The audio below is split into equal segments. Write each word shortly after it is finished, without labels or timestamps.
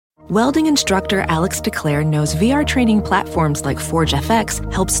Welding instructor Alex DeClaire knows VR training platforms like Forge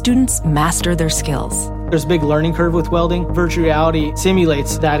FX help students master their skills. There's a big learning curve with welding. Virtual reality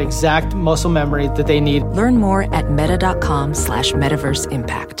simulates that exact muscle memory that they need. Learn more at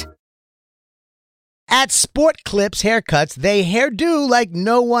meta.com/metaverseimpact. At Sport Clips Haircuts, they hairdo like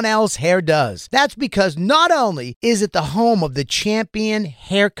no one else hair does. That's because not only is it the home of the champion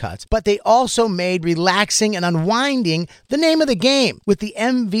haircuts, but they also made relaxing and unwinding the name of the game. With the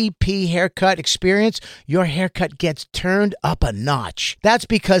MVP haircut experience, your haircut gets turned up a notch. That's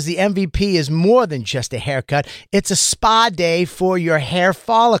because the MVP is more than just a haircut. It's a spa day for your hair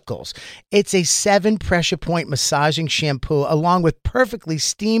follicles. It's a 7 pressure point massaging shampoo along with perfectly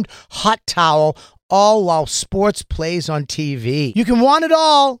steamed hot towel, all while sports plays on TV. You can want it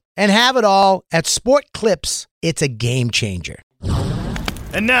all and have it all at Sport Clips. It's a game changer.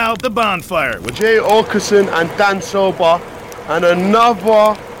 And now, The Bonfire with Jay Oakerson and Dan Sober and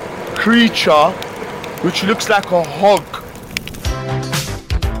another creature which looks like a hog.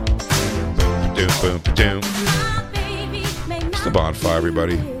 Doom, boom, doom. It's The Bonfire,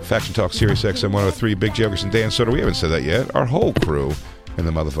 everybody. Faction Talk, Sirius XM 103, Big J Oakerson, Dan Soder. We haven't said that yet. Our whole crew in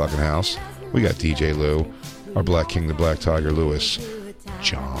the motherfucking house. We got DJ Lou, our Black King, the Black Tiger, Lewis,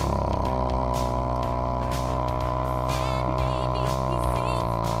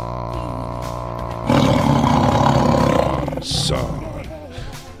 Son.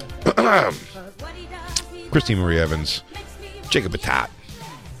 Christine Marie Evans, Jacob Batat.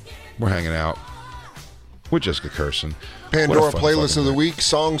 We're hanging out. We're Jessica Curson. Pandora playlist of the week,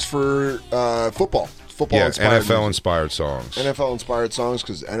 songs for football. Football-inspired NFL-inspired songs. NFL-inspired songs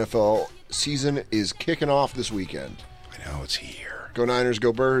because NFL season is kicking off this weekend. I know, it's here. Go Niners,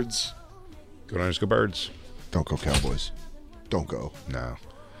 go Birds. Go Niners, go Birds. Don't go Cowboys. Don't go. No.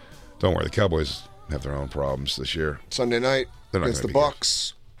 Don't worry, the Cowboys have their own problems this year. Sunday night against the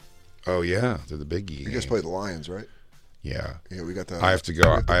Bucks. Oh, yeah, they're the big game. You guys play the Lions, right? Yeah. Yeah, we got the. I have to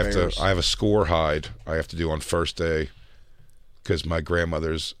go. I have a score hide I have to do on first day because my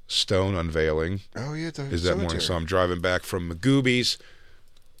grandmother's stone unveiling is that morning. So I'm driving back from Magoobies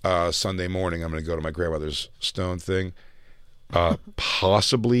Sunday morning. I'm going to go to my grandmother's stone thing,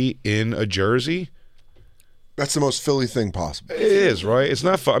 possibly in a jersey. That's the most Philly thing possible. It is, right? It's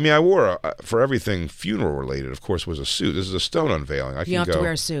not fun. I mean, I wore for everything funeral related. Of course, was a suit. This is a stone unveiling. You don't have to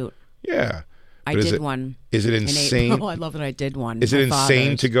wear a suit. Yeah. I did one. Is it insane? I love that I did one. Is it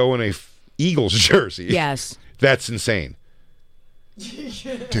insane to go in a Eagles jersey? Yes. That's insane.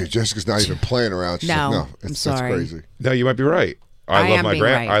 Dude, Jessica's not even playing around. She's no, I'm sorry. That's crazy. No, you might be right.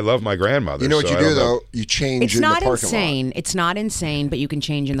 I love my grandmother. You know what you do though? You change in the parking lot. It's not insane. It's not insane, but you can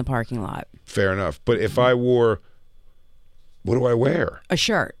change in the parking lot. Fair enough. But if I wore, what do I wear? A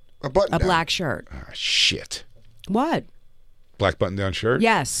shirt. A button. A black shirt. Ah, shit. What? Black button-down shirt?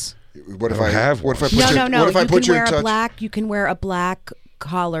 Yes. What if I have? What if I put no, What if I put you in touch? You can wear a black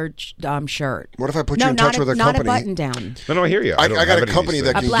collared shirt. What if I put you in touch with a company? Not a button down. No, I hear you. I got a company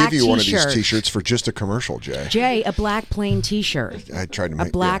that can give you one of t-shirt. these T-shirts for just a commercial, Jay. Jay, a black plain T-shirt. I tried to make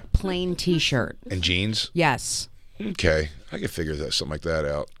a black plain T-shirt. And jeans? Yes. Okay, I can figure something like that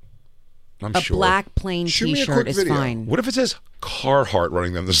out. I'm a sure. A black plain T-shirt is fine. What if it says Carhartt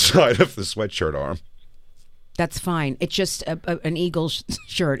running down the side of the sweatshirt arm? That's fine. It's just an Eagles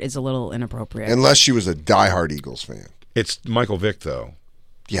shirt is a little inappropriate. Unless she was a diehard Eagles fan. It's Michael Vick, though.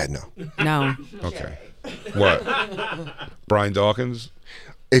 Yeah, no. No. Okay. What? Brian Dawkins?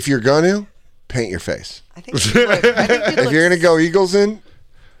 If you're going to, paint your face. I think if you're going to go Eagles in,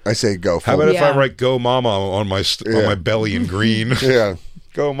 I say go for it. How about if I write Go Mama on my belly in green? Yeah.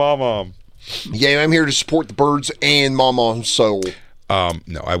 Go Mama. Yeah, I'm here to support the Birds and Mama's soul.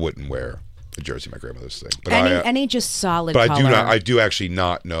 No, I wouldn't wear a jersey, my grandmother's thing. But any just solid color. But I do actually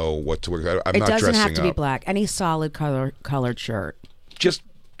not know what to wear. I'm not dressing up. It doesn't have to be black. Any solid colored shirt. Just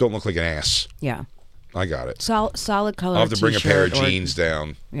don't look like an ass. Yeah. I got it. Solid color. I'll have to bring a pair of jeans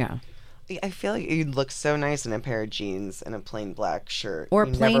down. Yeah. I feel like you'd look so nice in a pair of jeans and a plain black shirt. Or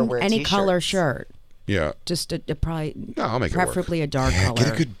you plain never wear any t-shirts. color shirt. Yeah. Just probably. No, I'll make preferably it a dark color.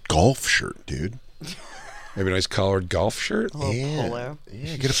 Get a good golf shirt, dude. Maybe a nice collared golf shirt. A little polo.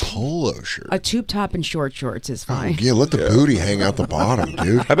 Yeah, get a polo shirt. A tube top and short shorts is fine. Yeah, let the booty hang out the bottom,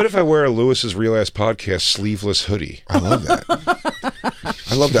 dude. I bet if I wear a Lewis's Real Ass Podcast sleeveless hoodie. I love that.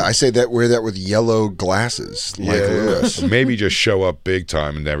 I love that. I say that wear that with yellow glasses, like Lewis. Maybe just show up big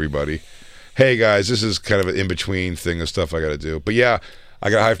time and everybody. Hey guys, this is kind of an in-between thing of stuff I got to do. But yeah, I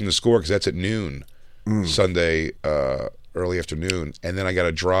got to hide from the score because that's at noon Sunday, early afternoon, and then I got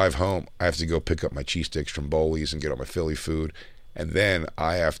to drive home. I have to go pick up my cheese sticks from Bowley's and get all my Philly food, and then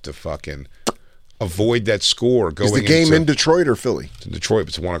I have to fucking avoid that score going. Is the game in Detroit or Philly? It's in Detroit.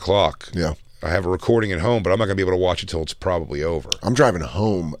 It's 1 o'clock. Yeah. I have a recording at home, but I'm not going to be able to watch it till it's probably over. I'm driving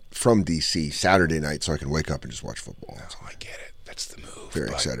home from D.C. Saturday night so I can wake up and just watch football. Oh, I get it. That's the move. Very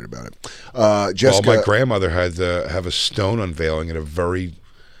excited about it. Jessica, well, my grandmother had to have a stone unveiling at a very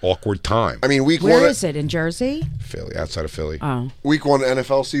awkward time. I mean, Where is it? In Jersey? Philly, outside of Philly. Oh. Week 1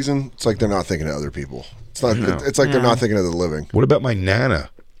 NFL season, it's like they're not thinking of other people. It's not. It's like they're not thinking of the living. What about my Nana?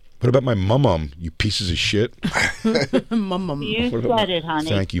 What about my mum? You pieces of shit. Mum. You said it, honey.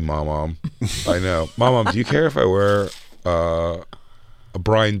 Thank you, mom. I know. Mom, do you care if I wear a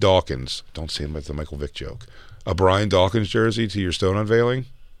Brian Dawkins? Don't say him as the Michael Vick joke. A Brian Dawkins jersey to your stone unveiling?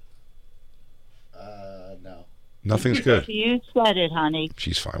 No. Nothing's good. You said it, honey.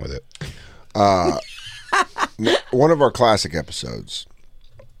 She's fine with it. One of our classic episodes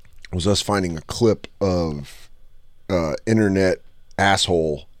was us finding a clip of internet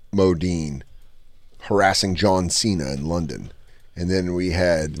asshole Modine harassing John Cena in London. And then we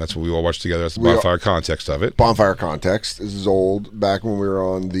had... That's what we all watched together. That's the bonfire context of it. Bonfire context. This is old, back when we were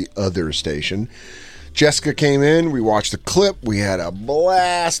on the other station. Jessica came in. We watched the clip. We had a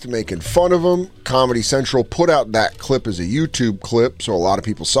blast making fun of him. Comedy Central put out that clip as a YouTube clip, so a lot of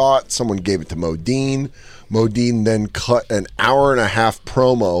people saw it. Someone gave it to Modine. Modine then cut an hour-and-a-half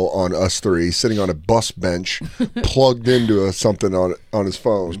promo on us three, sitting on a bus bench, plugged into something on his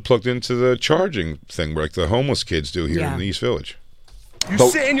phone. Plugged into the charging thing, like the homeless kids do here in the East Village. You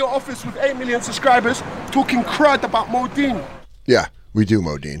sit in your office with 8 million subscribers talking crud about Modine. Yeah, we do,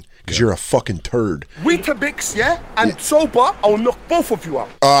 Modine, because you're a fucking turd. Weetabix, yeah? And sober, I'll knock both of you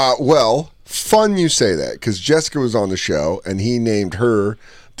out. Well, fun you say that, because Jessica was on the show, and he named her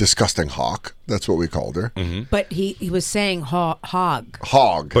Disgusting Hawk. That's what we called her. Mm-hmm. But he was saying hog.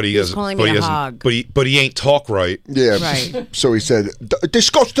 Hog. But he doesn't. calling But me he a doesn't. hog. But he ain't talk right. Yeah. Right. So he said,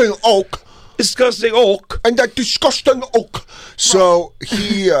 disgusting oak. Disgusting oak. And that disgusting oak. So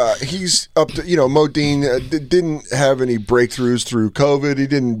he's up to, Modine didn't have any breakthroughs through COVID. He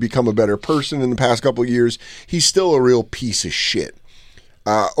didn't become a better person in the past couple of years. He's still a real piece of shit.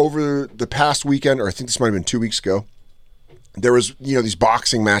 Over the past weekend, or I think this might have been 2 weeks ago, there was, these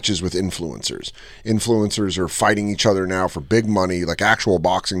boxing matches with influencers. Influencers are fighting each other now for big money, like actual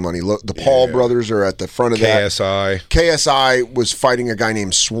boxing money. The Paul brothers are at the front of KSI. that. KSI was fighting a guy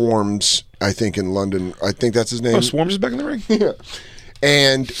named Swarms, I think, in London. I think that's his name. Oh, Swarms is back in the ring? Yeah.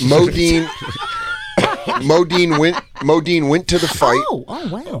 And Modine... Modine went to the fight. Oh,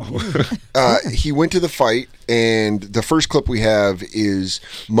 wow. He went to the fight, and the first clip we have is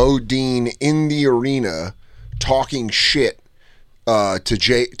Modine in the arena talking shit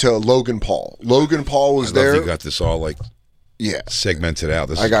to Logan Paul. Logan Paul was there. You got this all segmented out.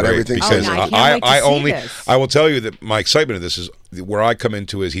 This I is got great everything. because I can't wait to see this. I will tell you that my excitement of this is where I come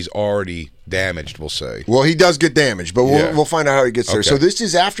into is he's already damaged. We'll say. Well, he does get damaged, but we'll find out how he gets there. Okay. So this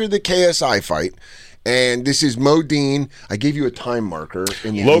is after the KSI fight. And this is Modine. I gave you a time marker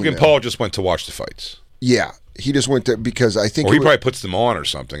in the Logan email. Paul just went to watch the fights. Yeah, he just went to because I think Or he probably puts them on or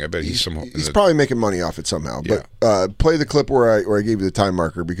something. I bet he's probably making money off it somehow. Yeah. But play the clip where I gave you the time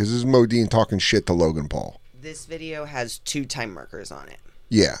marker because this is Modine talking shit to Logan Paul. This video has 2 time markers on it.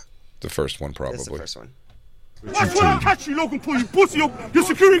 Yeah, the first one probably. This is the first one. That's why I catch you, Logan Paul, you pussy. Your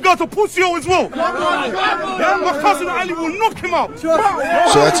security guard's a pussy as well. My cousin Ali will knock him out. So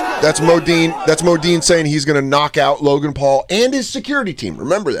that's Modine. That's Modine saying he's going to knock out Logan Paul and his security team.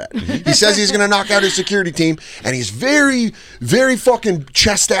 Remember that. He says he's going to knock out his security team, and he's very, very fucking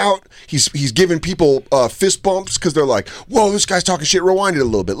chest out. He's giving people fist bumps because they're like, "Whoa, this guy's talking shit." Rewind it a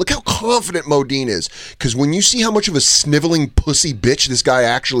little bit. Look how confident Modine is. Because when you see how much of a sniveling pussy bitch this guy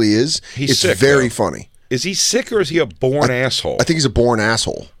actually is, He's it's sick, very though. funny. Is he sick or is he a born asshole? I think he's a born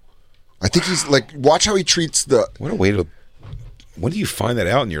asshole. I think he's like, watch how he treats the. What a way to. When do you find that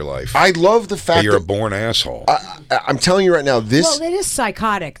out in your life? I love the fact that you're a that born asshole. I'm telling you right now, this. Well, it is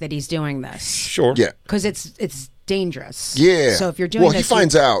psychotic that he's doing this. Sure. Yeah. Because it's dangerous. Yeah. So if you're doing well, this, he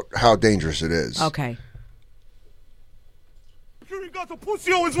finds out how dangerous it is. Okay. Security guard's a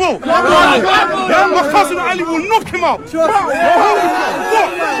pussy as well. My cousin Ali will knock him out.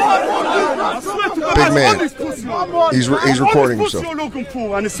 Big man. He's recording himself. Logan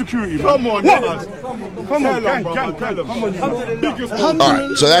Paul and his security. Come on, gang. All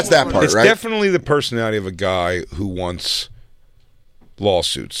right, so that's that part, It's right? definitely the personality of a guy who wants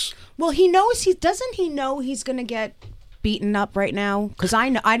lawsuits. Well, he knows doesn't he know he's going to get beaten up right now? Because I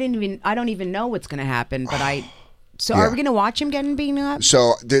don't even know what's going to happen, but So are we going to watch him getting beaten up?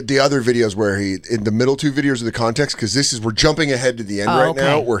 So the other videos where he, in the middle two videos of the context, because we're jumping ahead to the end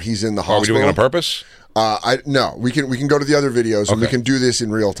now, where he's in the hospital. Are we doing it on purpose? No, we can go to the other videos and we can do this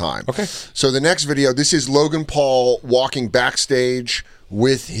in real time. Okay. So the next video, this is Logan Paul walking backstage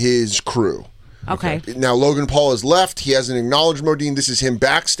with his crew. Okay. Now Logan Paul has left. He hasn't acknowledged Modine. This is him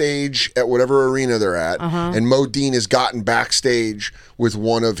backstage at whatever arena they're at, and Modine has gotten backstage with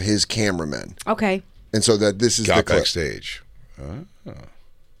one of his cameramen. Okay. And so that this is the clip. Backstage.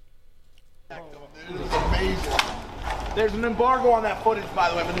 There's an embargo on that footage, by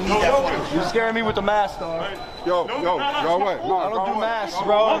the way, but they need that footage. You're scaring me with the mask, dog. Yo, go away. No, I don't do masks,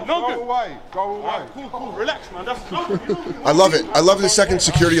 bro. Go away. Cool. Relax, man. That's I love it. I love the second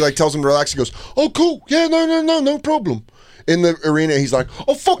security tells him to relax. He goes, "Oh, cool. Yeah, no problem." In the arena, he's like,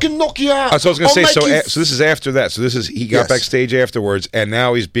 "I'll fucking knock you out." So I was going to say, I'll make so this is after that. So this is he got backstage afterwards, and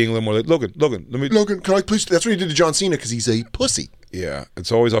now he's being a little more like, Logan, Logan, can I please? That's what he did to John Cena because he's a pussy. Yeah,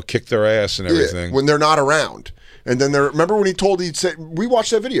 it's always I'll kick their ass and everything when they're not around. And then remember when he'd said, we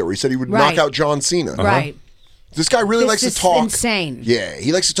watched that video where he said he would knock out John Cena. Right. This guy really likes to talk. Insane. Yeah,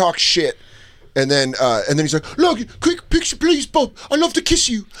 he likes to talk shit. And then he's like, "Logan, quick picture, please, Bob. I love to kiss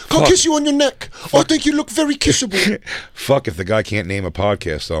you. I'll kiss you on your neck. I think you look very kissable." Fuck if the guy can't name a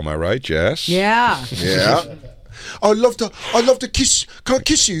podcast, though, am I right, Jess? Yeah. Yeah. I love to kiss. Can I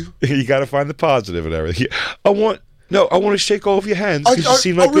kiss you? You got to find the positive and everything. I want to shake all of your hands because you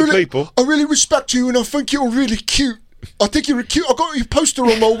seem like good people. I really respect you, and I think you're really cute. I think you're cute. I got your poster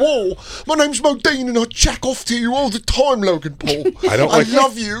on my wall. My name's Modine, and I jack off to you all the time, Logan Paul. I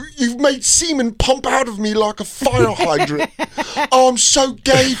love you. You've made semen pump out of me like a fire hydrant. Oh, I'm so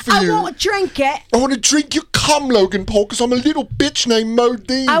gay for you. I want to drink it. I want to drink your cum, Logan Paul, because I'm a little bitch named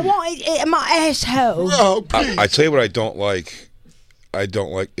Modine. I want it in my asshole. Oh, please. I tell you what I don't like. I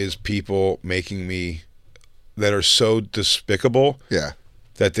don't like is people making me that are so despicable. Yeah.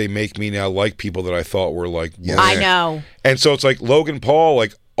 That they make me now like people that I thought were like. Yeah. I know. And so it's like Logan Paul,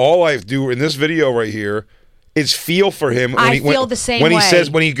 like all I do in this video right here is feel for him. I feel the same when way. he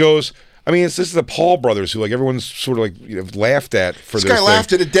says, when he goes, I mean, this is the Paul brothers who like everyone's sort of like laughed at for this. This guy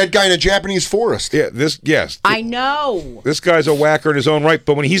laughed at a dead guy in a Japanese forest. Yeah, I know. This guy's a whacker in his own right,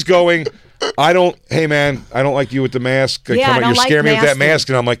 but when he's going, hey man, I don't like you with the mask. You're scaring me with that mask.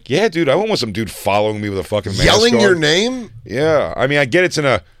 And I'm like, yeah, dude, I don't want some dude following me with a fucking mask. Yelling your name? Yeah. I mean, I get it's in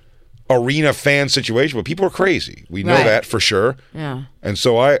a arena fan situation, but people are crazy. We know that for sure. Yeah. And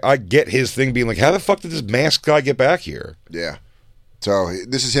so I get his thing being like, how the fuck did this mask guy get back here? Yeah. So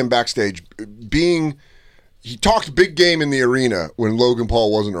this is him backstage he talked big game in the arena when Logan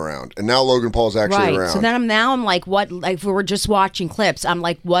Paul wasn't around, and now Logan Paul's actually around. So then I'm like, what? Like, if we were just watching clips, I'm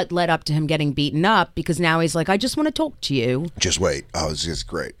like, what led up to him getting beaten up? Because now he's like, I just want to talk to you. Just wait. Oh, this is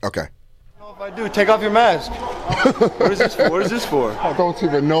great. Okay. If I do, take off your mask. What is this for? What is this for? I don't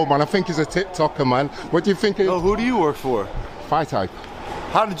even know, man. I think he's a TikToker, man. What do you think? Oh, who do you work for? Fight Type.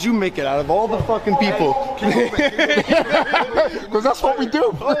 How did you make it out of all the fucking people? Because that's what we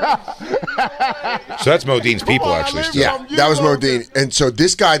do. So that's Modine's people, actually. Yeah, that was Modine. And so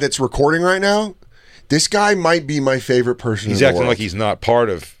this guy that's recording right now, this guy might be my favorite person in the world. He's acting like he's not part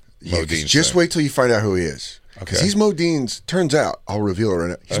of Modine's Just wait till you find out who he is. Because he's Modine's, turns out, I'll reveal it right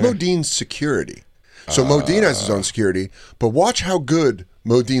now, he's Modine's security. So Modine has his own security, but watch how good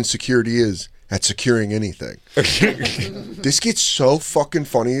Modine's security is at securing anything. This gets so fucking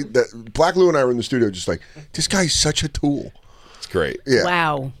funny that Black Lou and I were in the studio just like, this guy's such a tool. It's great. Yeah.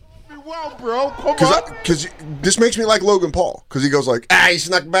 Wow. Well, bro, come on. Because this makes me like Logan Paul. Because he goes like, you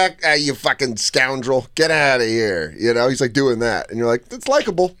snuck back? You fucking scoundrel. Get out of here. You know, he's like doing that. And you're like, that's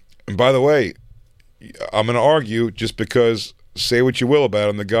likable. And by the way, I'm going to argue just because, say what you will about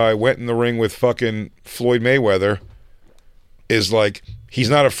him, the guy went in the ring with fucking Floyd Mayweather is like, he's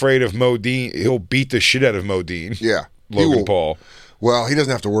not afraid of Modine. He'll beat the shit out of Modine. Yeah. Logan Paul. Well, he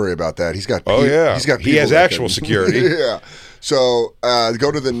doesn't have to worry about that. He's got. He's got. He has actual security. Yeah. So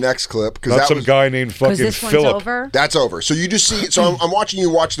go to the next clip because not some guy named fucking this Philip. One's over? That's over. So you just see. So I'm watching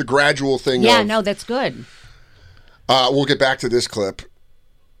you watch the gradual thing. Yeah. No, that's good. We'll get back to this clip.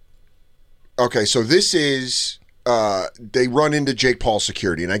 Okay, so this is. They run into Jake Paul's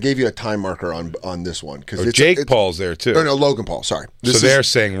security, and I gave you a time marker on this one because Jake Paul's there too. No, Logan Paul. Sorry. So they're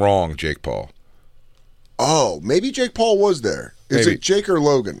saying wrong, Jake Paul. Oh, maybe Jake Paul was there. Is it Jake or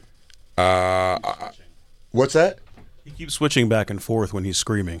Logan? What's that? He keeps switching back and forth when he's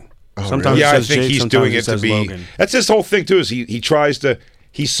screaming. Oh, sometimes really? I think he's doing it to be. Logan. That's his whole thing too. Is he tries to?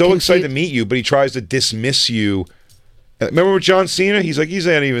 He's so excited to meet you, but he tries to dismiss you. Remember with John Cena? He's like, he's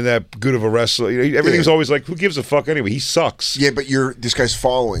not even that good of a wrestler. Everything's always like, who gives a fuck anyway? He sucks. Yeah, but this guy's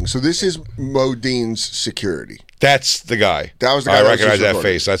following. So this is Modine's security. That's the guy. That was the guy. I that was recognize just that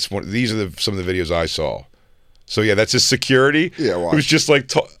recording. face. That's these are some of the videos I saw. So yeah, that's his security. Yeah, watch. It was just like,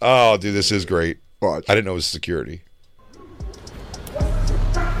 oh, dude, this is great. Watch. I didn't know it was security.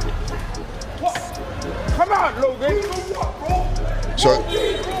 Come on, Logan.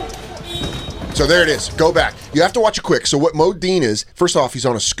 So there it is. Go back. You have to watch it quick. So what Modine is, first off, he's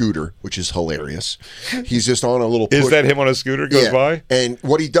on a scooter, which is hilarious. He's just on a little... Is that him on a scooter goes by? And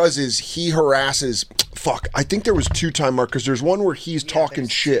what he does is he harasses... Fuck, I think there was 2 time markers. There's one where he's talking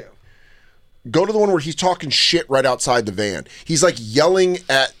shit. Go to the one where he's talking shit right outside the van. He's like yelling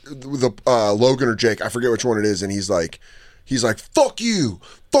at the Logan or Jake. I forget which one it is. And he's like, fuck you,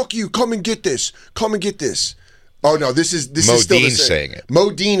 come and get this. Oh no, this is still the same. Saying it.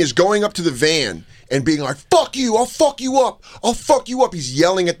 Modine is going up to the van and being like, fuck you, I'll fuck you up. He's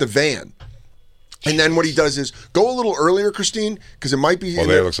yelling at the van. And then what he does is go a little earlier, Christine, because it might be. Well,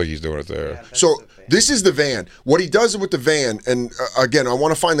 there it looks like he's doing it there. Yeah, So this is the van. What he does with the van, and again, I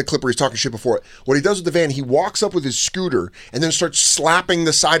want to find the clip where he's talking shit before it. What he does with the van, he walks up with his scooter and then starts slapping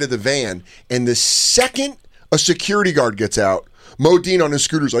the side of the van. And the second a security guard gets out, Modine on his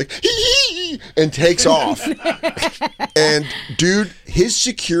scooter's like, hee, and takes off. And dude, his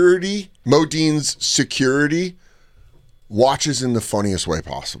security, Modine's security, watches in the funniest way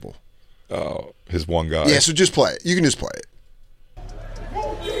possible. Oh, his one guy. Yeah, so just play it. You can just play it.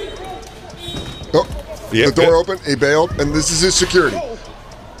 Oh, the door opened, he bailed, and this is his security.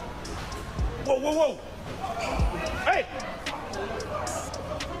 Whoa. Hey.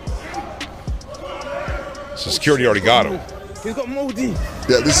 So security already got him. He's got Modine.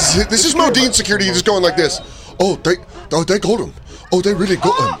 Yeah, this is Modine's security just going like this. Oh, they got him. Oh, they really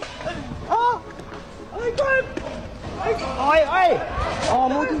got him. I got him. Oh,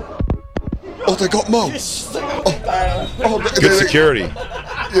 Modine. Oh, they got Mo. Good security.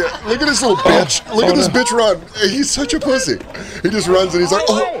 Yeah, look at this little bitch. Look at this bitch run. He's such a pussy. He just runs and he's like,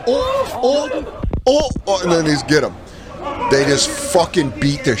 oh, and then he's get him. They just fucking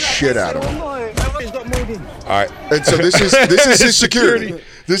beat the shit out of him. All right. And so this is his security.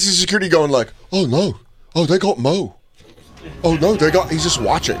 This is security going like, oh no, oh they got Mo. Oh no, he's just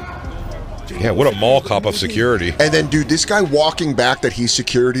watching. Yeah, what a mall cop of security. And then, dude, this guy walking back that he's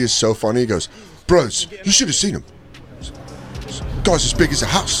security is so funny. He goes, bros, you should have seen him. Guy's as big as a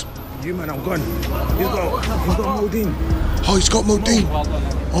house. You man, I'm gone. He's got Modine. Oh, he's got Modine.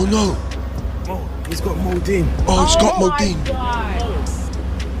 Oh no. Oh, he's got Modine. Oh, he's got Modine.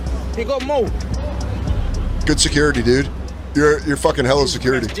 He got Mo. Good security, dude. You're fucking hella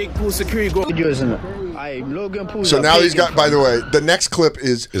security. Jake Paul security got So now he's got. By the way, the next clip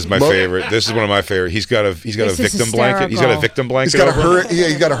is my favorite. This is one of my favorite. He's got a victim blanket. He's got a victim blanket.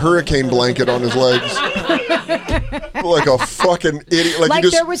 He's got a hurricane blanket on his legs. Like a fucking idiot. Like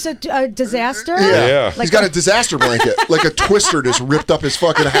there was a disaster. Yeah. He's got a disaster blanket. Like a twister just ripped up his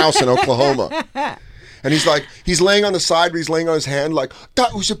fucking house in Oklahoma. And he's laying on the side, but he's laying on his hand like,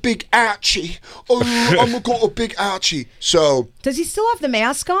 that was a big ouchie. Oh, I've got a big ouchie. So. Does he still have the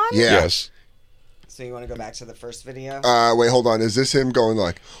mask on? Yeah. Yes. So you want to go back to the first video? Wait, hold on. Is this him going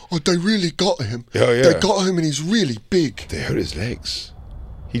like, oh, they really got him. Oh, yeah. They got him and he's really big. They hurt his legs.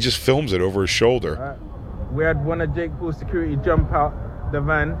 He just films it over his shoulder. We had one of Jake Paul's security jump out the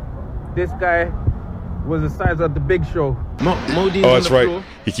van. This guy was the size of the Big Show. Modine's Oh, that's on the right. floor.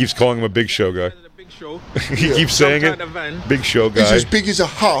 He keeps calling him a big show guy. He keeps saying Jumped it. out the van. Big show guy. He's as big as a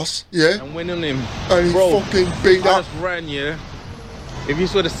house, yeah? And went on him. And he fucking beat I up. just ran, yeah. If you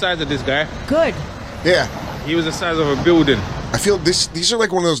saw the size of this guy. Good. Yeah. He was the size of a building. I feel these are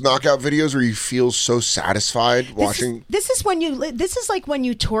like one of those knockout videos where you feel so satisfied watching. This is like when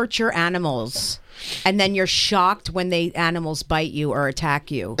you torture animals and then you're shocked when animals bite you or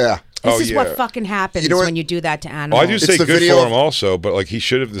attack you. Yeah. This is what fucking happens when you do that to animals. Well, I do say good for him also, but like he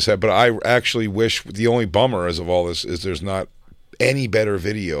should have said. But I actually wish the only bummer of all this is there's not any better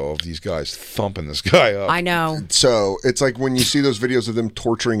video of these guys thumping this guy up. I know. So it's like when you see those videos of them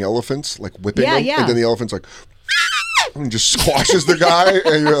torturing elephants, like whipping them, and then the elephant's like and just squashes the guy,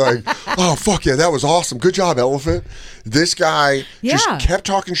 and you're like, oh fuck yeah, that was awesome, good job, elephant. This guy just kept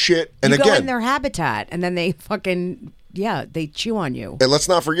talking shit, and you go again in their habitat, and then they fucking they chew on you. And let's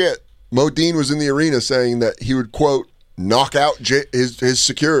not forget, Modine was in the arena saying that he would quote knock out his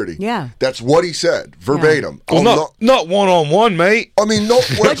security. Yeah, that's what he said verbatim. Yeah. Well, not one-on-one, mate. I mean, not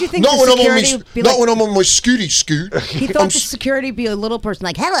when I'm on my scooty scoot. He thought the security would be a little person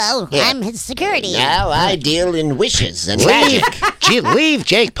like, hello, I'm his security. Now I deal in wishes and leave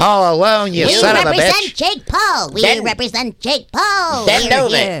Jake Paul alone, you son of a bitch. We represent Jake Paul. We represent Jake Paul.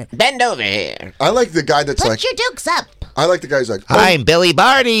 Bend over here. I like the guy that's Put your dukes up. I like the guy's like, I'm Billy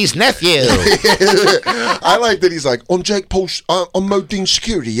Barty's nephew. I like that he's like, on Jake Paul's, on Modine's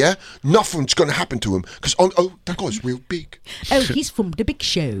security, yeah? Nothing's going to happen to him. Because, that guy's real big. Oh, he's from the big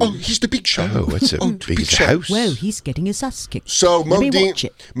show. Oh, he's the big show. Oh, what's a big house? Well, he's getting his ass kicked. So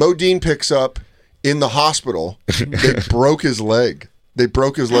Modine picks up in the hospital. They broke his leg. They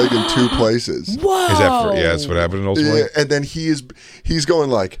broke his leg in 2 places. Whoa! Is that that's what happened ultimately? Yeah, and then he's going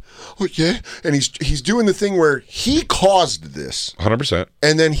like, oh yeah, and he's doing the thing where he caused this, 100%.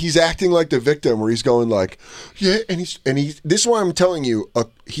 and then he's acting like the victim, where he's going like, yeah, and he. This is why I'm telling you,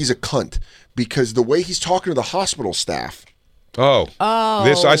 he's a cunt, because the way he's talking to the hospital staff. Oh,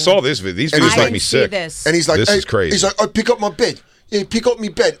 I saw this. These videos make me sick. This. And he's like, this is crazy. He's like, I pick up my bed. Yeah, pick up my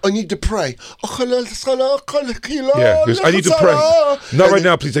bed. I need to pray. Yeah, I need to pray. Not right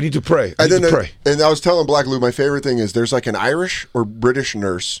now, please. I need to pray. I need to pray. And I was telling Black Lou, my favorite thing is there's like an Irish or British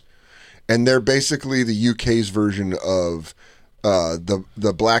nurse, and they're basically the UK's version of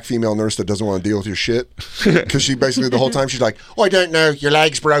the black female nurse that doesn't want to deal with your shit. Because she basically the whole time she's like, oh, I don't know, your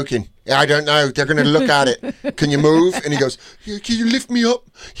leg's broken. I don't know. They're going to look at it. Can you move? And he goes, yeah, can you lift me up?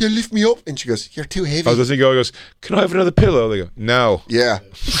 You lift me up. And she goes, you're too heavy. I was listening to go, he goes, can I have another pillow? They go, no. Yeah.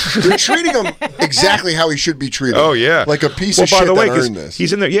 They're treating him exactly how he should be treated. Oh, yeah. Like a piece of shit that earned this.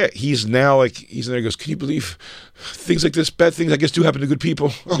 He's in there. Yeah, he's in there. He goes, can you believe things like this, bad things, I guess, do happen to good people?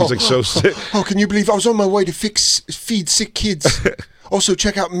 He's like so sick. Oh, can you believe I was on my way to feed sick kids? Also,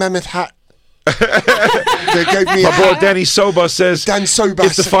 check out Mammoth Hat. They gave me my boy Danny Soba says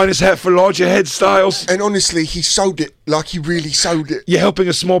it's the finest hat for larger head styles. And honestly, he sold it like he really sold it. You're helping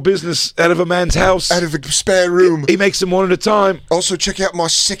a small business out of a man's house. Out of a spare room. He makes them one at a time. Also, check out my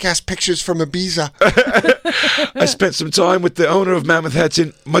sick-ass pictures from Ibiza. I spent some time with the owner of Mammoth Hats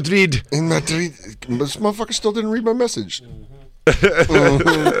in Madrid. In Madrid? This motherfucker still didn't read my message. He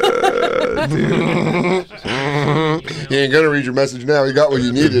ain't gonna read your message now. He got what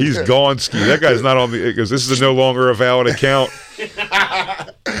you needed. He's gone, Ski. That guy's not on the. Because this is no longer a valid account.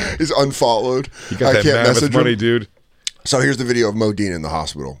 He's unfollowed. You got that mammoth money, dude. So here's the video of Modine in the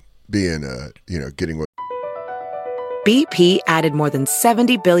hospital being, getting what. BP added more than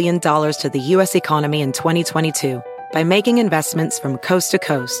 $70 billion to the U.S. economy in 2022 by making investments from coast to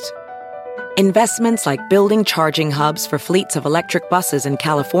coast. Investments like building charging hubs for fleets of electric buses in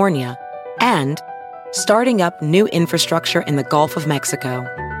California and starting up new infrastructure in the Gulf of Mexico.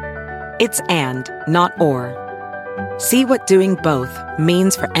 It's and, not or. See what doing both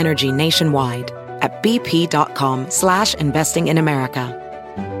means for energy nationwide at bp.com/investing in America.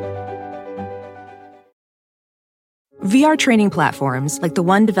 VR training platforms, like the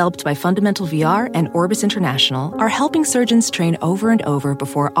one developed by Fundamental VR and Orbis International, are helping surgeons train over and over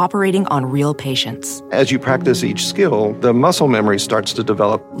before operating on real patients. As you practice each skill, the muscle memory starts to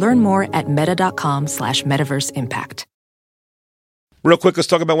develop. Learn more at meta.com/metaverse impact. Real quick, let's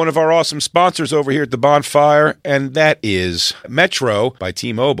talk about one of our awesome sponsors over here at the Bonfire, and that is Metro by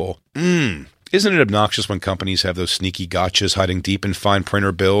T-Mobile. Isn't it obnoxious when companies have those sneaky gotchas hiding deep in fine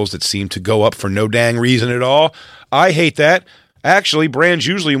printer bills that seem to go up for no dang reason at all? I hate that. Actually, brands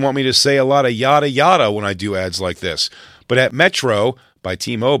usually want me to say a lot of yada yada when I do ads like this. But at Metro by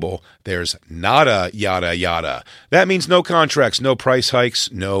T-Mobile, there's nada yada yada. That means no contracts, no price hikes,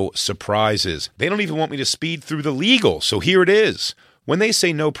 no surprises. They don't even want me to speed through the legal, so here it is. When they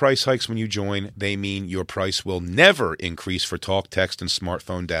say no price hikes when you join, they mean your price will never increase for talk, text, and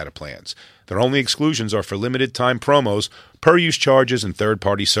smartphone data plans. Their only exclusions are for limited time promos, per-use charges, and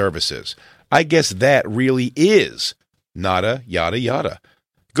third-party services. I guess that really is nada yada yada.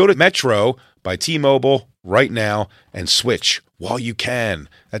 Go to Metro by T-Mobile right now and switch while you can.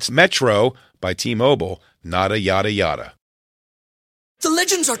 That's Metro by T-Mobile, nada yada yada. The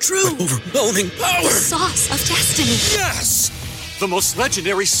legends are true. Overwhelming power. The sauce of destiny. Yes! The most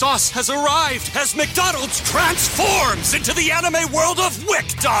legendary sauce has arrived as McDonald's transforms into the anime world of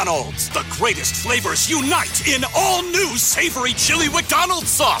WickDonald's. The greatest flavors unite in all new savory chili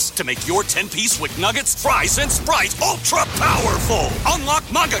McDonald's sauce to make your 10-piece Wick Nuggets, fries, and Sprite ultra-powerful. Unlock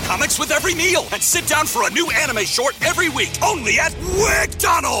manga comics with every meal and sit down for a new anime short every week only at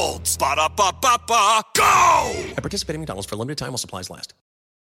WickDonald's. Ba-da-ba-ba-ba, go! At participating McDonald's for a limited time while supplies last.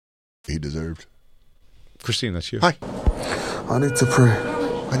 He deserved. Christine, that's you. Hi. I need to pray.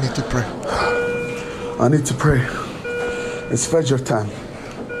 I need to pray. I need to pray. It's Fajr time.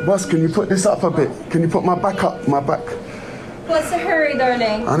 Boss, can you put this up a bit? Can you put my back up? My back. What's the hurry,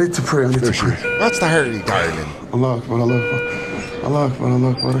 darling? I need to pray. I need to pray. What's the hurry, darling? Allah Akbar, Allah Akbar. Allah Akbar, Allah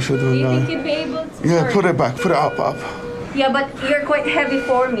Akbar. Do you think you'd be able to? Yeah, put it back. Put it up, up. Yeah, but you're quite heavy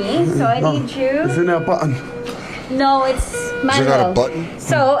for me, so I need you. Isn't there a button? No, it's there not a button?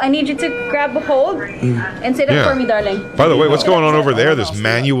 So I need you to grab a hold and sit up for me, darling. By the way, what's going on over there? There's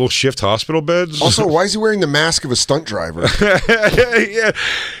manual shift hospital beds. Also, why is he wearing the mask of a stunt driver? Yeah.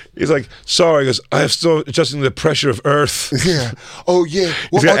 He's like, sorry, he goes, I am still adjusting the pressure of Earth. Yeah. Oh, yeah.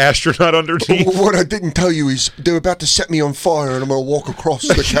 He's got astronaut underneath. What I didn't tell you is they're about to set me on fire and I'm going to walk across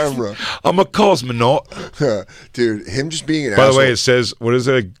the camera. I'm a cosmonaut. Dude, him just being an By asshole. the way, it says, what is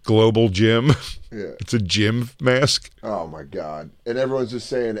it, a global gym? Yeah. It's a gym mask. Oh, my God. And everyone's just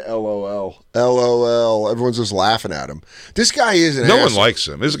saying LOL. LOL. Everyone's just laughing at him. This guy is an No asshole. one likes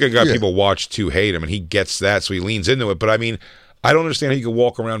him. This is a guy people watch to hate him, and he gets that, so he leans into it. But, I mean, I don't understand how you can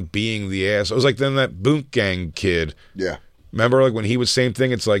walk around being the ass. It was like then that Boot Gang kid. Yeah. Remember, like when he was same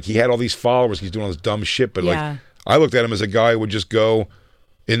thing. It's like he had all these followers. He's doing all this dumb shit. But like I looked at him as a guy who would just go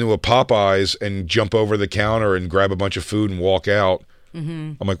into a Popeyes and jump over the counter and grab a bunch of food and walk out.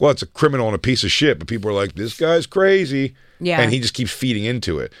 Mm-hmm. I'm like, well, it's a criminal and a piece of shit. But people are like, this guy's crazy. Yeah. And he just keeps feeding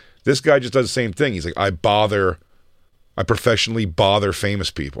into it. This guy just does the same thing. He's like, I professionally bother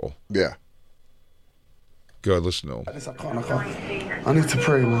famous people. Yeah. Go ahead, listen to him. I need to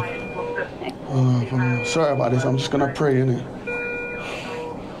pray, man. Sorry about this. I'm just going to pray, innit?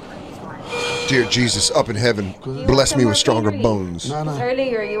 Dear Jesus, up in heaven, bless me with stronger bones. Nah.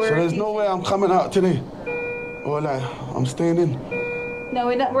 Earlier, you were. So there's no way I'm coming out today? Or like, I'm staying in? No,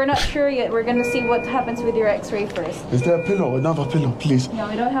 we're not sure yet. We're going to see what happens with your x-ray first. Is there a pillow? Another pillow, please? No,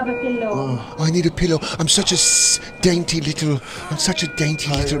 we don't have a pillow. Oh, I need a pillow. I'm such a dainty little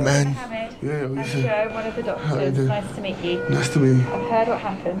man. Yeah, I'm sure one of the doctors. Nice to meet you. Nice to meet you. I've heard what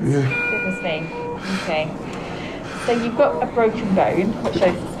happened. Yeah. Goodness me. Okay. So you've got a broken bone, which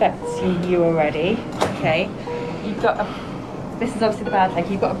I suspect you already. Okay. You've got this is obviously the bad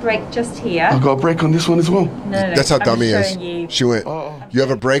leg. You've got a break just here. I've got a break on this one as well. No. That's how I'm dumb he is. you. She went, you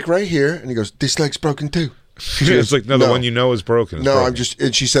have a break right here. And he goes, this leg's broken too. It's like, no, the one you know is broken. It's broken.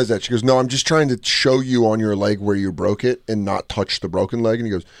 And she says that. She goes, no, I'm just trying to show you on your leg where you broke it and not touch the broken leg. And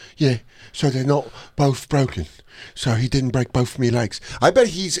he goes, yeah, so they're not both broken. So he didn't break both of me legs. I bet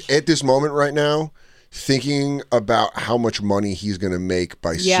he's at this moment right now thinking about how much money he's going to make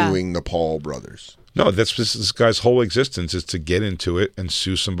by suing the Paul brothers. No, that's just this guy's whole existence is to get into it and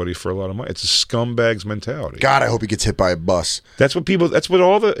sue somebody for a lot of money. It's a scumbag's mentality. God, I hope he gets hit by a bus. That's what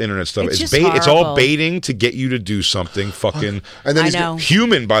all the internet stuff is. It's all baiting to get you to do something fucking and then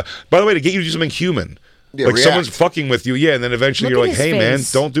human. By the way, to get you to do something human. Yeah, like react. someone's fucking with you, and then eventually you're like, hey, man,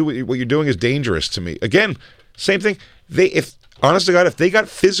 don't do what you're doing is dangerous to me. Again, same thing. Honest to God, if they got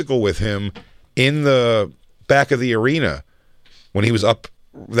physical with him in the back of the arena when he was up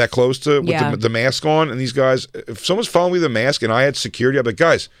that close to with the mask on, and these guys, if someone's following me with a mask and I had security, I'd be like,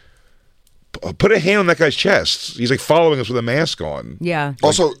 guys, put a hand on that guy's chest. He's like following us with a mask on. Yeah.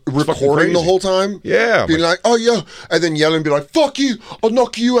 Also recording the whole time. Yeah. Being like, oh yeah, and then yelling, be like, fuck you, I'll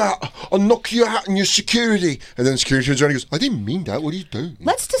knock you out in your security. And then security turns around and goes, I didn't mean that. What are you doing?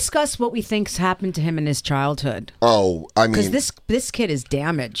 Let's discuss what we think's happened to him in his childhood. Oh, I mean, because this kid is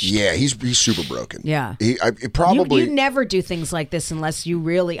damaged. Yeah, he's super broken. Yeah. Probably you never do things like this unless you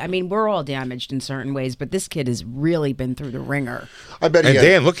really. I mean, we're all damaged in certain ways, but this kid has really been through the ringer. I bet. And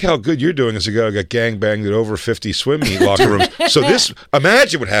Dan, look how good you're doing as a guy who got gangbanged at over 50 swim meet locker rooms. So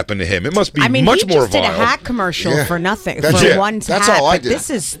imagine what happened to him. It must be much more he just did vile. a hat commercial for nothing. That's That's all I did. This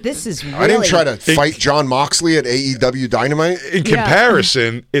is really. I didn't try to fight John Moxley at AEW Dynamite. In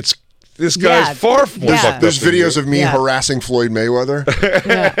comparison, this guy's far more fucked up. There's videos of me harassing Floyd Mayweather.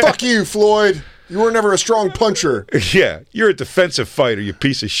 Fuck you, Floyd. You were never a strong puncher. Yeah, you're a defensive fighter, you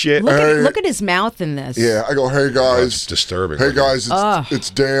piece of shit. Look at his mouth in this. Yeah, I go, hey guys. It's disturbing. Hey guys, it's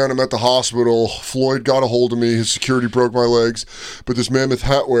Dan. I'm at the hospital. Floyd got a hold of me. His security broke my legs, but this Mammoth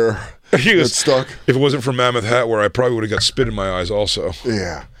Hatwear got stuck. If it wasn't for Mammoth Hatwear, I probably would have got spit in my eyes also.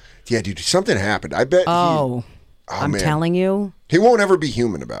 Yeah, dude, something happened. I bet. I'm telling you, he won't ever be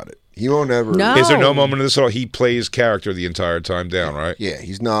human about it. He won't ever. No. Is there no moment of this at all? He plays character the entire time down, right? Yeah,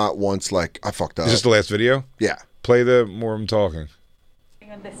 he's not once like, I fucked up. Is this the last video? Yeah. Play the more I'm talking.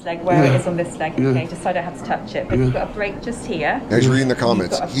 On this leg, where it is on this leg, okay, just so I don't have to touch it. But you've got a break just here. He's reading the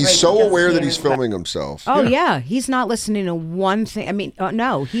comments. He's so aware that he's filming himself. Oh yeah, he's not listening to one thing. I mean,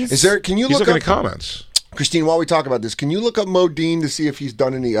 no, he's. Is there? Can you he's look looking up at comments? Christine, while we talk about this, can you look up Modine to see if he's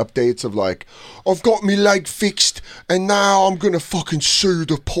done any updates of like, I've got me leg fixed and now I'm gonna fucking sue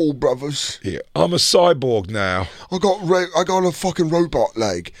the Paul brothers. Yeah, I'm a cyborg now. I got a fucking robot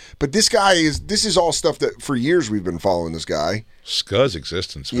leg. But this is all stuff that for years we've been following this guy. Scuz's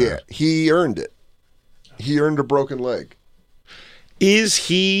existence, man. Yeah, he earned it. He earned a broken leg. Is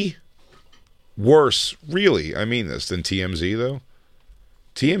he worse, really, I mean this, than TMZ though?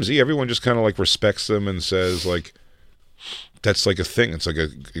 TMZ, everyone just kind of like respects them and says like, That's like a thing. It's like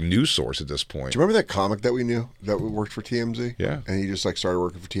a news source at this point. Do you remember that comic that we knew that worked for TMZ? Yeah. And he just like started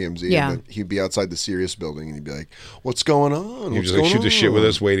working for TMZ. Yeah. And then he'd be outside the Sirius building and he'd be like, "What's going on? He'd just like shoot the shit with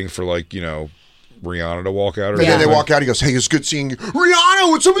us, waiting for like Rihanna to walk out. And then they walk out. He goes, "Hey, it's good seeing you, Rihanna.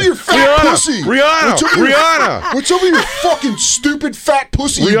 What's up with your fat pussy? Rihanna. What's up with your fucking stupid fat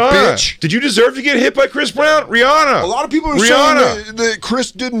pussy, you Rihanna. bitch? Did you deserve to get hit by Chris Brown? Rihanna. A lot of people are saying that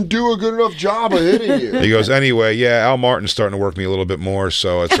Chris didn't do a good enough job of hitting you." He goes, anyway, yeah, Al Martin's starting to work me a little bit more,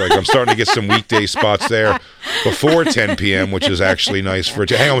 so it's like I'm starting to get some weekday spots there before 10 p.m., which is actually nice for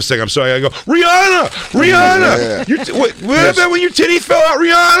hang on a second, I'm sorry. I go, Rihanna. Yeah. What about when your titty fell out,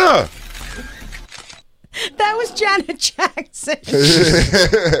 Rihanna? That was Janet Jackson.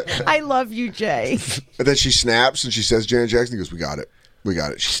 I love you, Jay. And then she snaps and she says, Janet Jackson. He goes, we got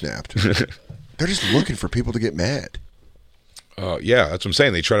it. She snapped. They're just looking for people to get mad. Yeah, that's what I'm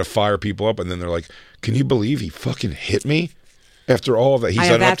saying. They try to fire people up, and then they're like, can you believe he fucking hit me? After all of that, he's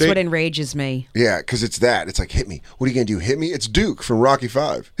that's what enrages me. Yeah, because it's that. It's like, hit me. What are you going to do? Hit me? It's Duke from Rocky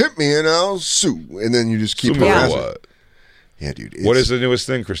V. Hit me and I'll sue. And then you just keep harassing. What? Yeah, dude. What is the newest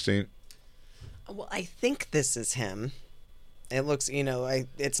thing, Christine? Well, I think this is him. It looks,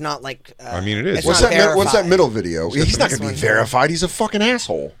 it's not like. I mean, it is. What's that middle video? He's not going to be verified. He's a fucking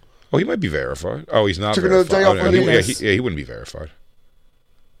asshole. Oh, he might be verified. Oh, he's not Took verified. another day off he wouldn't be verified.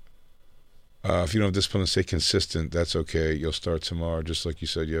 If you don't have discipline and stay consistent, that's okay. You'll start tomorrow, just like you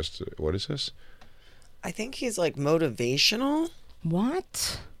said yesterday. What is this? I think he's like motivational.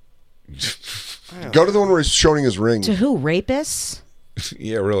 What? Go to the one where he's showing his ring. To who? Rapists?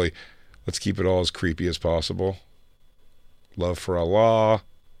 Yeah, really. Let's keep it all as creepy as possible. Love for Allah.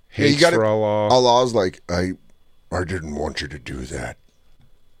 Hate for Allah. Allah's like, I didn't want you to do that.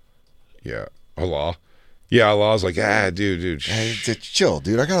 Yeah. Allah. Yeah, Allah's like, dude. Chill,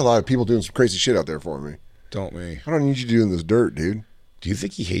 dude. I got a lot of people doing some crazy shit out there for me. Don't me. I don't need you doing this dirt, dude. Do you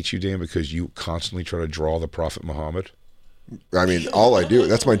think he hates you, Dan, because you constantly try to draw the Prophet Muhammad? I mean, all I do,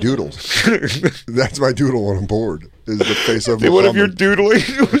 that's my doodle. That's my doodle when I'm bored, is the face of Muhammad. What if you're doodling?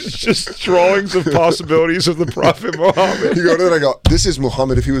 It was just drawings of possibilities of the Prophet Muhammad. You go to that, I go, this is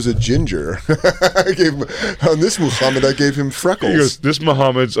Muhammad if he was a ginger. On this Muhammad, I gave him freckles. He goes, this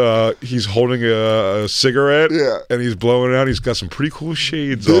Muhammad's, he's holding a cigarette, and he's blowing it out. He's got some pretty cool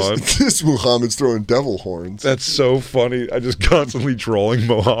shades on. This Muhammad's throwing devil horns. That's so funny. I just constantly drawing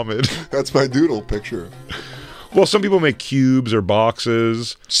Muhammad. That's my doodle picture. Well, some people make cubes or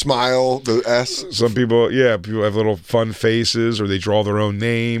boxes. Smile, the S. Some people have little fun faces, or they draw their own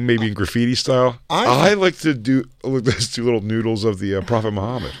name, maybe in graffiti style. I like to do those two little noodles of the Prophet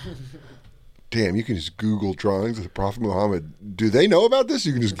Muhammad. Damn, you can just Google drawings of the Prophet Muhammad. Do they know about this?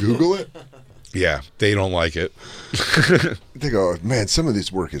 You can just Google it? Yeah, they don't like it. They go, man, some of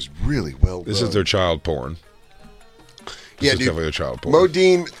this work is really well done. This is their child porn. Yeah, dude. Definitely a child porn.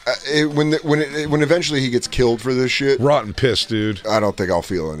 Modine, when eventually he gets killed for this shit, rotten piss, dude. I don't think I'll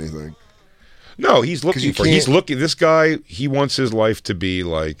feel anything. No, he's looking for. He's looking. This guy, he wants his life to be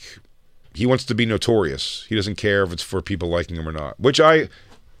like. He wants to be notorious. He doesn't care if it's for people liking him or not. Which I,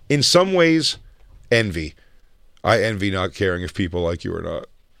 in some ways, envy. I envy not caring if people like you or not.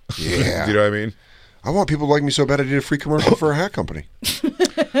 Yeah, do you know what I mean? I want people to like me so bad I did a free commercial for a hat company.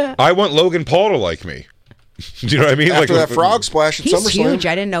 I want Logan Paul to like me. Do you know what I mean? After that frog splash at SummerSlam. He's huge.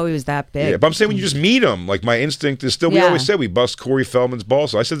 I didn't know he was that big. Yeah, but I'm saying when you just meet him, like my instinct is still, we always say we bust Corey Feldman's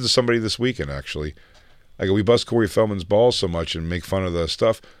balls. So I said to somebody this weekend, actually, I go, we bust Corey Feldman's balls so much and make fun of the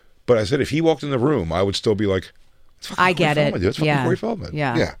stuff. But I said, if he walked in the room, I would still be like, I get it. It's fucking Corey Feldman.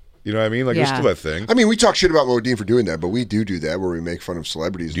 Yeah. You know what I mean? Like, it's still that thing. I mean, we talk shit about Modine for doing that, but we do that where we make fun of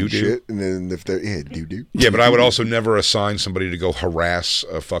celebrities and shit. And then if they're, do. Yeah, but I would also never assign somebody to go harass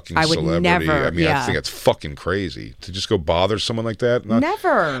a fucking celebrity. Never, I mean, I think it's fucking crazy to just go bother someone like that.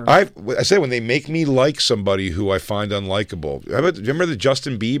 Never. I say when they make me like somebody who I find unlikable. Remember the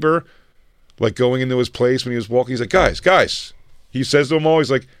Justin Bieber, like going into his place when he was walking? He's like, guys. He says to them all, he's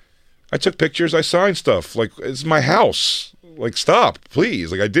like, I took pictures, I signed stuff. Like, it's my house. Like, stop,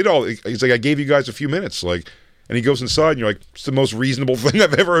 please. Like, I did all. He's like, I gave you guys a few minutes. Like, and he goes inside, and you're like, it's the most reasonable thing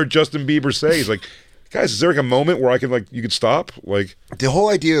I've ever heard Justin Bieber say. He's like, guys, is there like a moment where I can you could stop? Like, the whole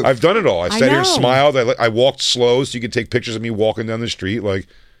idea of, I've done it all. I sat here and smiled. I walked slow so you could take pictures of me walking down the street. Like,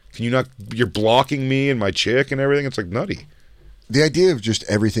 can you not? You're blocking me and my chick and everything. It's like nutty. The idea of just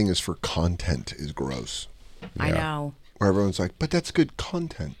everything is for content is gross. I know. Where everyone's like, but that's good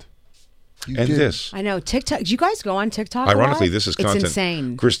content. This. I know. TikTok. Do you guys go on TikTok? Ironically, this is content. It's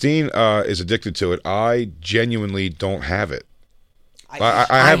insane. Christine is addicted to it. I genuinely don't have it.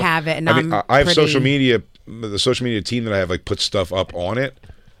 I have it, and I have social media. The social media team that I have put stuff up on it,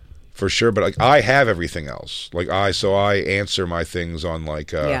 For sure, but like I have everything else. Like I answer my things on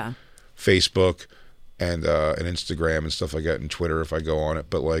like Facebook and Instagram and stuff like that, and Twitter if I go on it.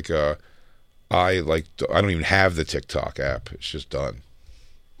 But like I don't even have the TikTok app. It's just done,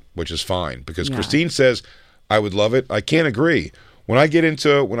 which is fine because Christine says I would love it. I can't agree. When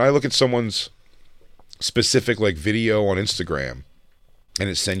I look at someone's specific like video on Instagram, and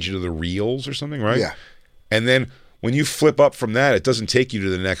it sends you to the reels or something, right? Yeah, and then. When you flip up from that, it doesn't take you to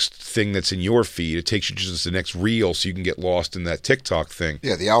the next thing that's in your feed. It takes you just to the next reel so you can get lost in that TikTok thing.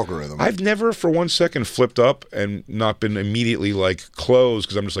 Yeah, the algorithm. I've never for 1 second flipped up and not been immediately like closed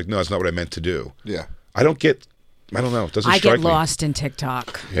because I'm just like, no, that's not what I meant to do. Yeah. I don't know. It doesn't I strike get me. lost in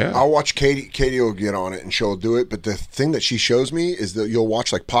TikTok. Yeah. I'll watch Katie. Katie will get on it and she'll do it. But the thing that she shows me is that you'll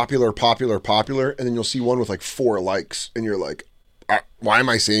watch like popular, and then you'll see one with like 4 likes, and you're like, why am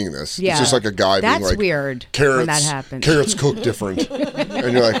I seeing this? Yeah. It's just like a guy being like, that's weird carrots, when that happens. Carrots cook different.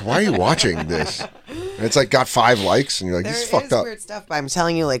 And you're like, why are you watching this? And it's like got 5 likes, and you're like, this is fucked up. Weird stuff, but I'm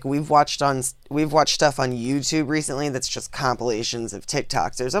telling you, like we've watched stuff on YouTube recently that's just compilations of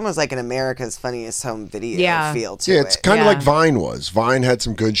TikToks. There's almost like an America's Funniest Home Video feel to it. Yeah, it's kind of like Vine was. Vine had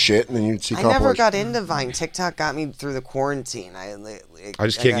some good shit, and then you'd see I never got into Vine. TikTok got me through the quarantine. I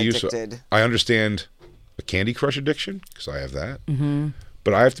just can't get used to it. I understand a Candy Crush addiction because I have that. Mm-hmm.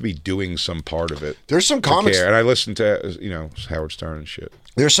 But I have to be doing some part of it. There's some comics, and I listen to Howard Stern and shit.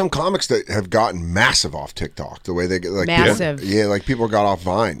 There's some comics that have gotten massive off TikTok. The way they get like massive, like people got off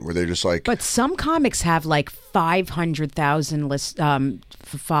Vine where they're just like. But some comics have like 500,000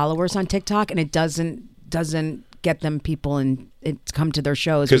 followers on TikTok, and it doesn't get them people and it come to their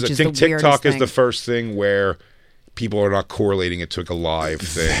shows. Because I think TikTok is thing. the first thing where people are not correlating it to like a live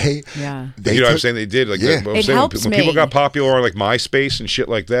thing. They you know what I'm saying? They did. Like, it helps when people got popular on like MySpace and shit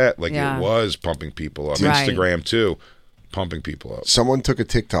like that, like Yeah. it was pumping people up. Right. Instagram too, pumping people up. Someone took a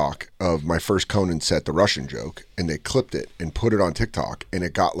TikTok of my first Conan set, the Russian joke, and they clipped it and put it on TikTok, and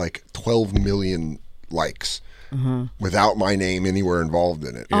it got like 12 million likes. Without my name anywhere involved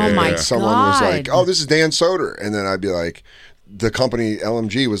in it. Oh my Someone was like, "Oh, this is Dan Soder," and then I'd be like, the company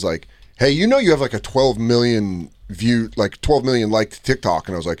LMG was like, "Hey, you know you have like a 12 million liked TikTok,"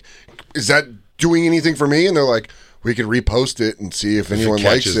 and I was like, "Is that doing anything for me?" And they're like, "We could repost it and see if anyone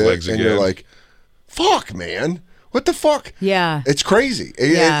likes it." And you're like, "Fuck, man." What the fuck? Yeah. It's crazy.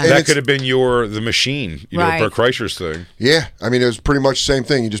 Yeah. That could have been the machine, Right. know, Bert Kreischer's thing. Yeah. I mean, it was pretty much the same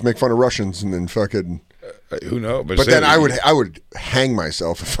thing. You just make fun of Russians and then fucking... who knows? But then I would hang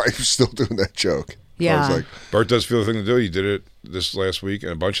myself if I was still doing that joke. Yeah. I was like, Bert does feel the thing to do. He did it this last week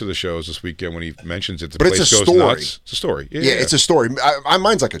and a bunch of the shows this weekend when he mentions it. The but place it's a goes story. nuts. It's a story. Yeah, it's a story.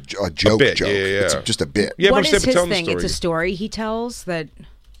 Mine's like a joke. bit. Joke. Yeah. It's just a bit. Yeah, What but is his telling the thing? It's a story he tells that.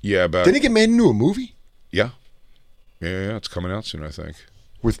 Yeah, about. Didn't it get made into a movie? Yeah. Yeah, it's coming out soon, I think.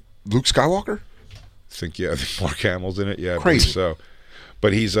 With Luke Skywalker? I think Mark Hamill's in it. Yeah, I Crazy. believe so.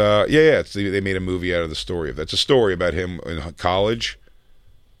 But he's they made a movie out of the story of that. It's a story about him in college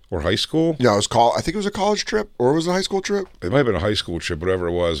or high school. Yeah, I think it was a college trip, or it was a high school trip. It might have been a high school trip, whatever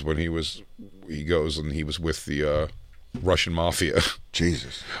it was. When he goes and he was with the Russian mafia.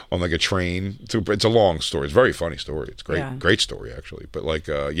 Jesus. On like a train. It's a long story. It's a very funny story. It's great, Yeah. great story actually. But like,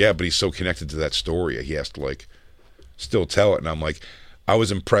 but he's so connected to that story, he has to like still tell it. And I'm like, I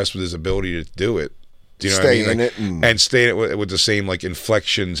was impressed with his ability to do it. Do you know Stay what I mean? in Like, it and stay in it with the same like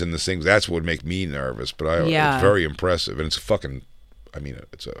inflections and the things. That's what would make me nervous. But it's very impressive, and it's fucking. I mean,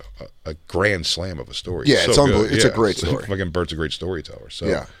 it's a grand slam of a story. Yeah, it's so unbelievable. good. It's a great story. Fucking Bert's a great storyteller. So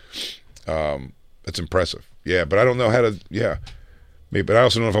yeah, it's impressive. Yeah, but I don't know how to. Yeah, maybe. But I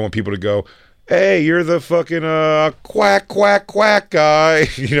also don't know if I want people to go, "Hey, you're the fucking quack quack quack guy,"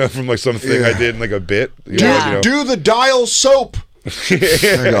 from like something I did in like a bit. Do the dial soap.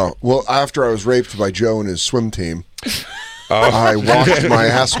 I go, well, after I was raped by Joe and his swim team, I washed my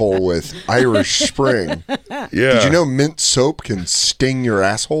asshole with Irish Spring. Yeah. Did you know mint soap can sting your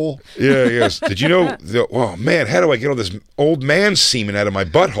asshole? Yeah, yes. Did you know? Oh man, how do I get all this old man semen out of my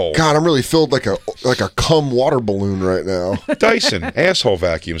butthole? God, I'm really filled like a cum water balloon right now. Dyson asshole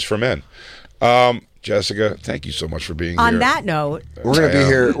vacuums for men. Jessica, thank you so much for being here. On that note, we're gonna be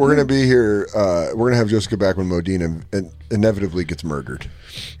here. We're gonna be here. We're gonna have Jessica back when Modine inevitably gets murdered.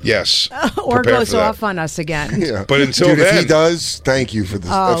 Yes, or goes off on us again. Yeah, but until Dude, then, if he does, thank you for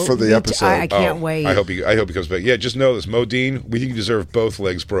the episode. I can't wait. I hope he comes back. Yeah, just know this, Modine. We think you deserve both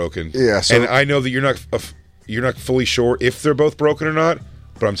legs broken. Yeah, and I know that you're not fully sure if they're both broken or not.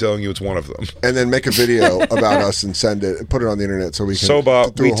 but I'm telling you it's one of them. And then make a video about us and send it, put it on the internet so we can.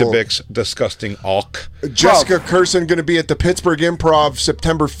 Soba do a whole- Weetabix disgusting awk. Jessica Curson going to be at the Pittsburgh Improv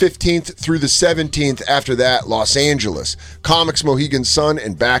September 15th through the 17th. After that, Los Angeles, Comics Mohegan Sun,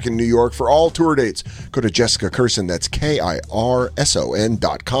 and back in New York for all tour dates. Go to Jessica Curson, that's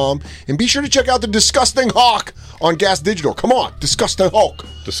KIRSON.com. And be sure to check out the Disgusting Hawk on Gas Digital. Come on, Disgusting Hawk.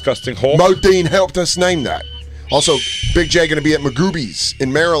 Disgusting Hawk. Modine helped us name that. Also, Big J going to be at Magooby's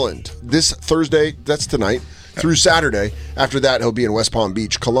in Maryland this Thursday, that's tonight, through Saturday. After that, he'll be in West Palm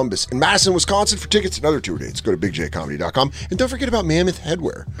Beach, Columbus, and Madison, Wisconsin. For tickets and other tour dates, go to bigjcomedy.com. And don't forget about Mammoth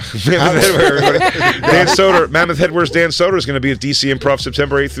Headwear. Mammoth Headwear, everybody. Dan Soder, Mammoth Headwear's Dan Soder is going to be at DC Improv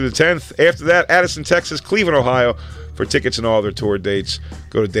September 8th through the 10th. After that, Addison, Texas, Cleveland, Ohio. For tickets and all their tour dates,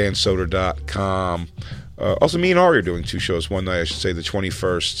 go to dansoder.com. Also, me and Ari are doing 2 shows one night, I should say, the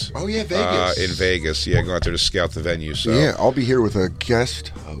 21st. Oh, yeah, Vegas. In Vegas. Yeah, going out there to scout the venue. So. Yeah, I'll be here with a guest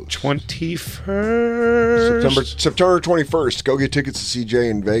host. 21st. September 21st. Go get tickets to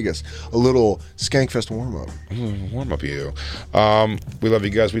CJ in Vegas. A little Skankfest warm-up. Warm-up, you. We love you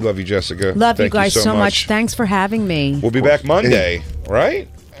guys. We love you, Jessica. Love Thank you guys so much. Thanks for having me. We'll be back Monday, right?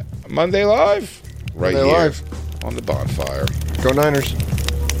 Monday live? Right Monday here. live. On the bonfire. Go Niners.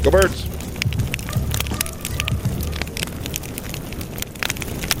 Go Birds.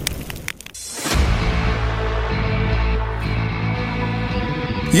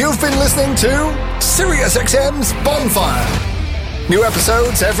 You've been listening to SiriusXM's Bonfire. New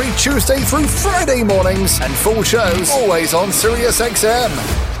episodes every Tuesday through Friday mornings, and full shows always on SiriusXM.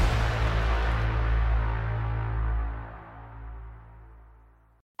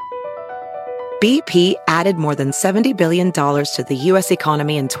 BP added more than $70 billion to the U.S.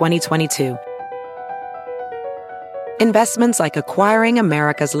 economy in 2022. Investments like acquiring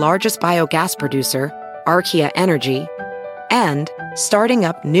America's largest biogas producer, Archaea Energy, and starting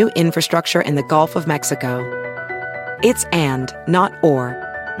up new infrastructure in the Gulf of Mexico. It's and, not or.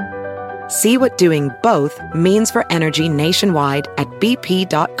 See what doing both means for energy nationwide at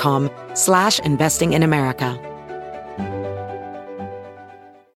bp.com/investing in America.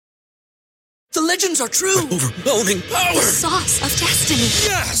 The legends are true. Overwhelming power! The sauce of destiny.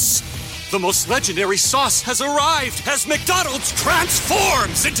 Yes! The most legendary sauce has arrived as McDonald's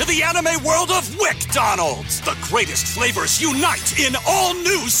transforms into the anime world of WickDonald's. The greatest flavors unite in all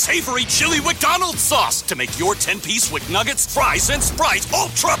new savory chili McDonald's sauce to make your 10-piece Wick Nuggets, fries, and Sprite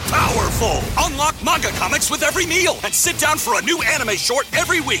ultra-powerful. Unlock manga comics with every meal and sit down for a new anime short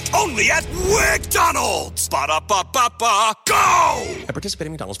every week only at WickDonald's. Ba-da-ba-ba-ba, go! At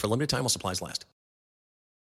participating McDonald's for a limited time while supplies last.